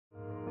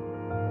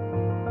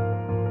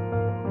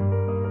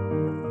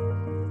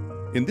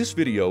In this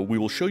video, we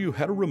will show you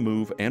how to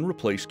remove and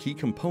replace key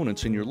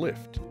components in your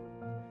lift.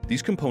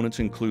 These components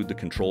include the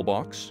control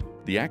box,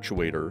 the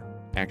actuator,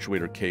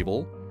 actuator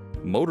cable,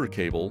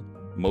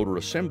 motor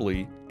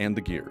assembly, and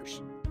the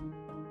gears.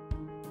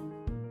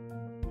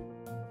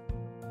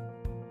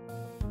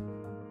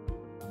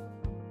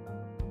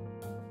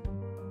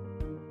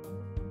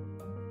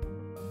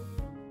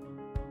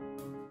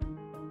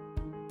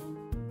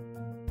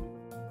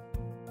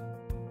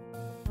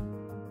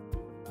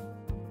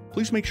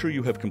 Please make sure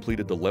you have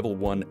completed the Level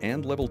 1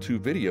 and Level 2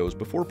 videos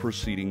before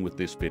proceeding with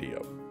this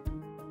video.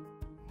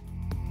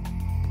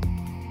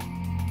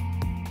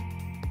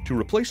 To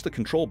replace the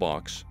control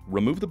box,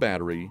 remove the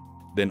battery,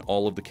 then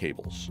all of the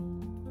cables.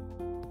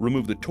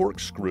 Remove the torque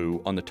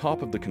screw on the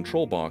top of the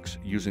control box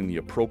using the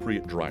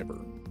appropriate driver.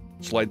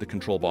 Slide the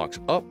control box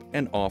up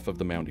and off of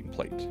the mounting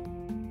plate.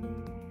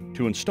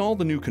 To install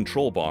the new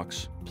control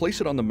box, place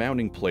it on the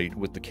mounting plate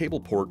with the cable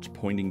ports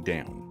pointing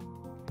down.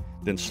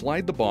 Then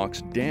slide the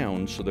box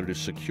down so that it is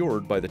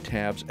secured by the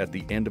tabs at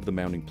the end of the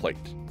mounting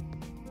plate.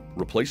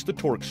 Replace the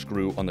torque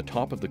screw on the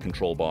top of the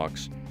control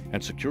box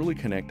and securely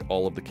connect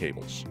all of the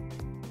cables.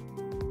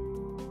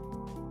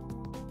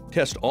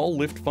 Test all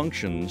lift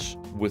functions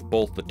with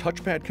both the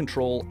touchpad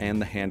control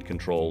and the hand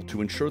control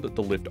to ensure that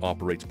the lift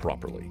operates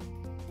properly.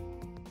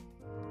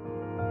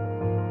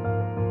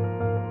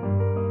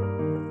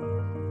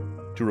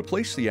 To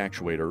replace the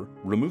actuator,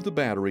 remove the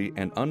battery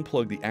and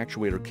unplug the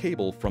actuator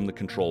cable from the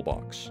control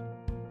box.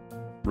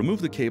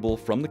 Remove the cable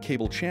from the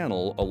cable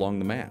channel along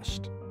the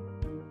mast.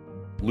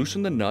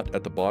 Loosen the nut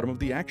at the bottom of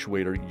the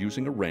actuator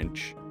using a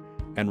wrench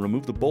and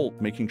remove the bolt,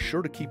 making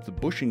sure to keep the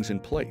bushings in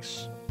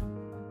place.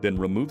 Then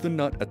remove the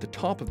nut at the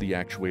top of the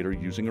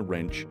actuator using a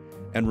wrench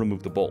and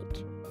remove the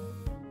bolt.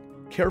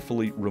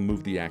 Carefully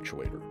remove the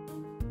actuator.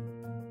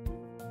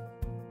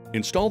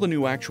 Install the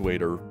new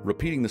actuator,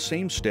 repeating the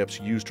same steps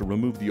used to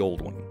remove the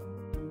old one.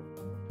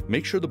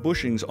 Make sure the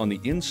bushings on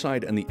the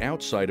inside and the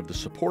outside of the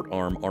support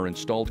arm are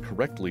installed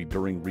correctly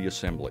during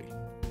reassembly.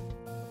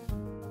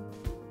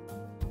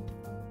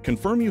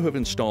 Confirm you have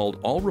installed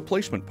all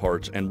replacement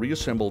parts and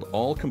reassembled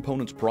all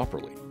components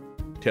properly.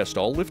 Test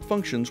all lift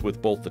functions with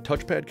both the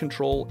touchpad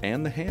control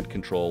and the hand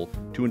control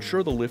to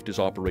ensure the lift is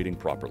operating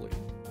properly.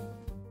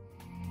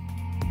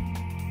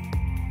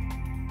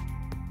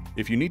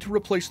 If you need to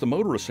replace the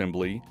motor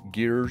assembly,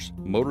 gears,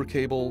 motor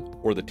cable,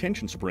 or the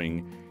tension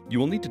spring, you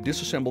will need to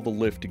disassemble the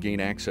lift to gain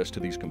access to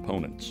these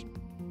components.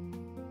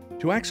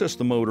 To access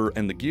the motor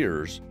and the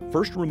gears,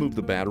 first remove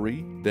the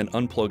battery, then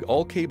unplug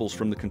all cables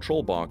from the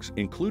control box,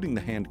 including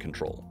the hand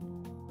control.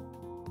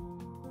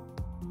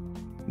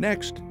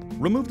 Next,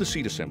 remove the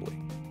seat assembly.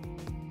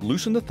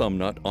 Loosen the thumb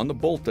nut on the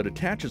bolt that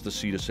attaches the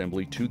seat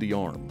assembly to the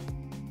arm.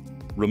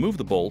 Remove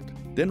the bolt,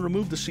 then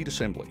remove the seat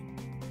assembly.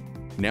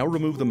 Now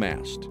remove the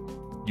mast.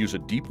 Use a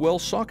deep well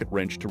socket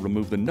wrench to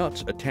remove the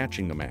nuts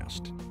attaching the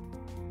mast.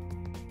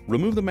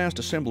 Remove the mast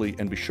assembly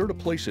and be sure to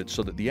place it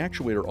so that the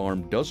actuator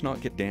arm does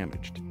not get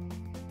damaged.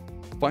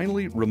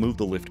 Finally, remove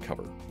the lift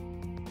cover.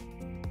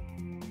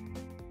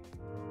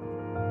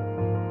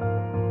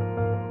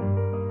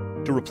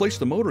 To replace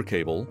the motor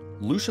cable,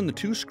 loosen the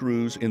two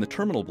screws in the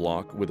terminal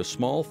block with a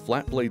small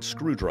flat blade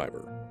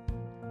screwdriver.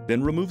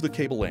 Then remove the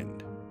cable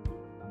end.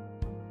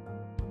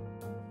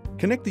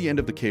 Connect the end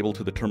of the cable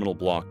to the terminal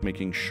block,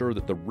 making sure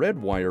that the red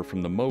wire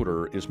from the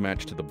motor is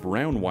matched to the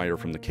brown wire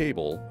from the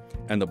cable,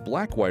 and the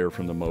black wire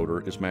from the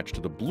motor is matched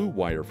to the blue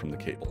wire from the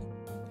cable.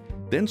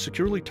 Then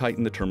securely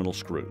tighten the terminal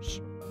screws.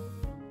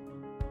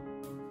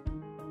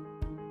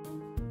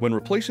 When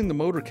replacing the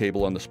motor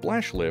cable on the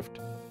splash lift,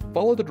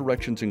 follow the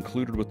directions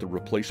included with the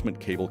replacement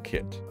cable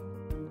kit.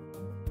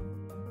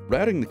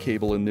 Routing the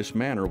cable in this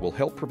manner will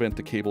help prevent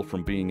the cable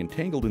from being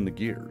entangled in the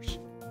gears.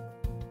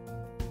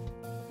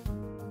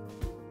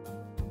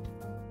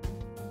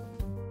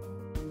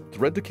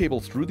 Thread the cable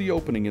through the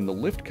opening in the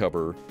lift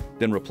cover,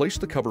 then replace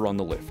the cover on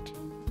the lift.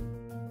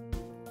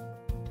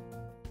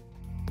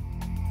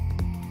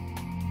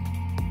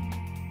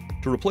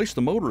 To replace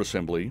the motor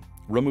assembly,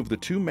 remove the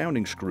two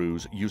mounting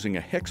screws using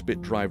a hex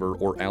bit driver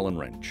or Allen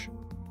wrench.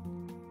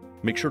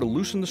 Make sure to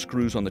loosen the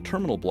screws on the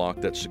terminal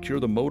block that secure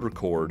the motor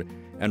cord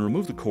and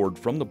remove the cord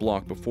from the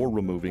block before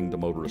removing the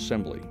motor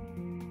assembly.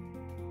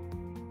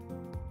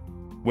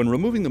 When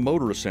removing the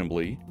motor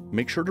assembly,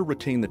 make sure to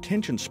retain the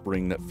tension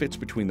spring that fits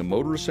between the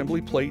motor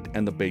assembly plate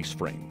and the base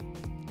frame.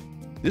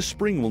 This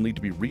spring will need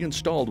to be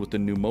reinstalled with the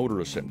new motor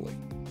assembly.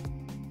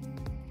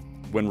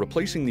 When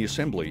replacing the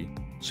assembly,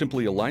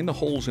 simply align the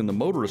holes in the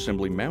motor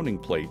assembly mounting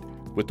plate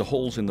with the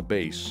holes in the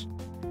base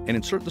and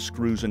insert the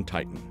screws and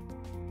tighten.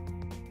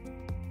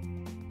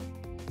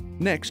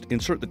 Next,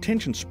 insert the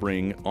tension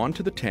spring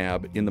onto the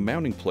tab in the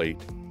mounting plate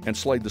and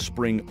slide the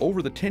spring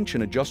over the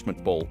tension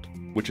adjustment bolt,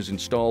 which is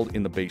installed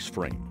in the base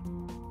frame.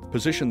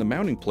 Position the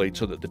mounting plate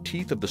so that the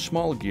teeth of the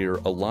small gear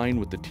align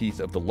with the teeth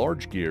of the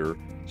large gear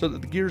so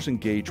that the gears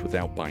engage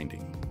without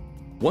binding.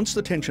 Once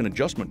the tension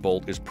adjustment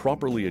bolt is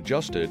properly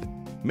adjusted,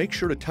 make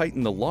sure to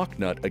tighten the lock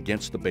nut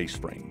against the base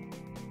frame.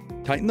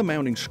 Tighten the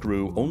mounting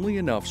screw only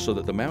enough so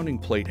that the mounting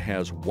plate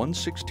has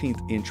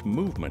 1/16 inch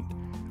movement,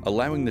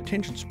 allowing the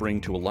tension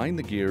spring to align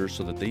the gears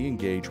so that they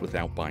engage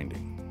without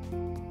binding.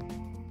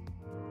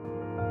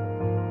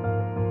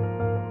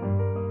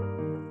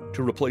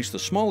 To replace the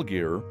small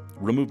gear,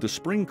 remove the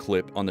spring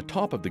clip on the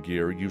top of the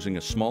gear using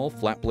a small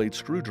flat blade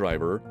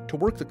screwdriver to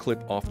work the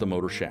clip off the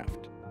motor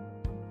shaft.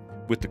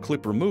 With the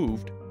clip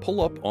removed,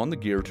 pull up on the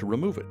gear to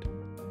remove it.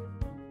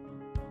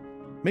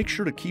 Make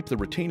sure to keep the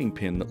retaining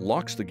pin that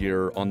locks the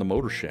gear on the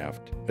motor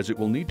shaft, as it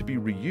will need to be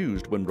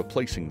reused when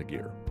replacing the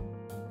gear.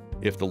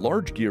 If the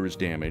large gear is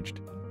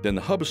damaged, then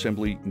the hub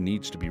assembly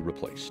needs to be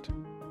replaced.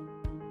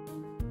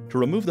 To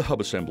remove the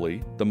hub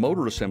assembly, the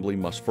motor assembly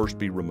must first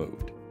be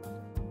removed.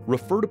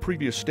 Refer to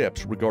previous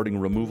steps regarding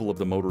removal of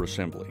the motor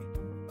assembly.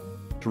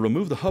 To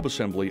remove the hub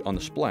assembly on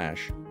the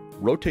splash,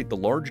 rotate the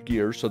large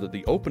gear so that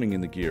the opening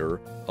in the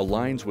gear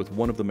aligns with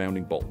one of the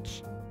mounting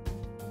bolts.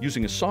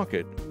 Using a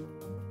socket,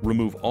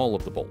 remove all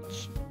of the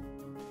bolts.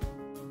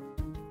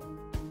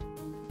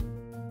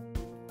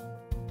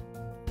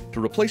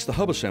 To replace the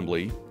hub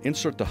assembly,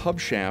 insert the hub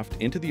shaft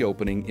into the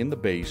opening in the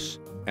base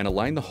and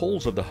align the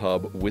holes of the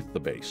hub with the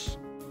base.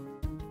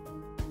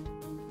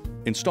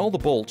 Install the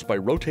bolts by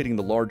rotating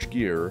the large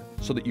gear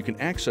so that you can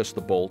access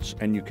the bolts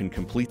and you can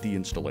complete the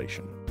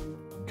installation.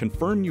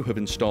 Confirm you have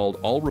installed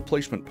all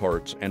replacement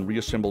parts and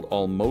reassembled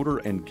all motor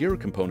and gear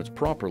components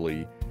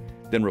properly,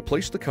 then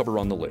replace the cover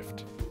on the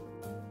lift.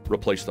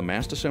 Replace the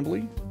mast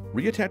assembly,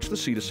 reattach the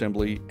seat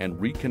assembly, and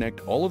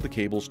reconnect all of the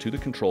cables to the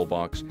control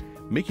box,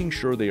 making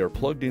sure they are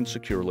plugged in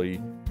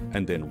securely,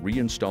 and then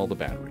reinstall the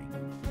battery.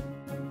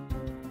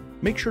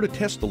 Make sure to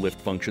test the lift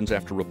functions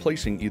after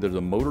replacing either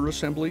the motor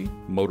assembly,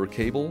 motor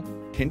cable,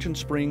 tension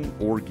spring,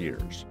 or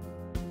gears.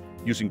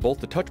 Using both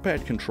the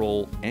touchpad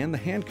control and the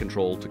hand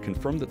control to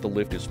confirm that the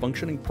lift is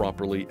functioning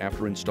properly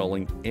after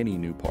installing any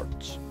new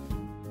parts.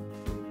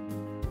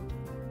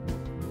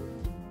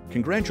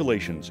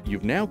 Congratulations,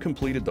 you've now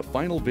completed the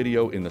final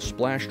video in the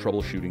Splash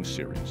Troubleshooting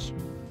series.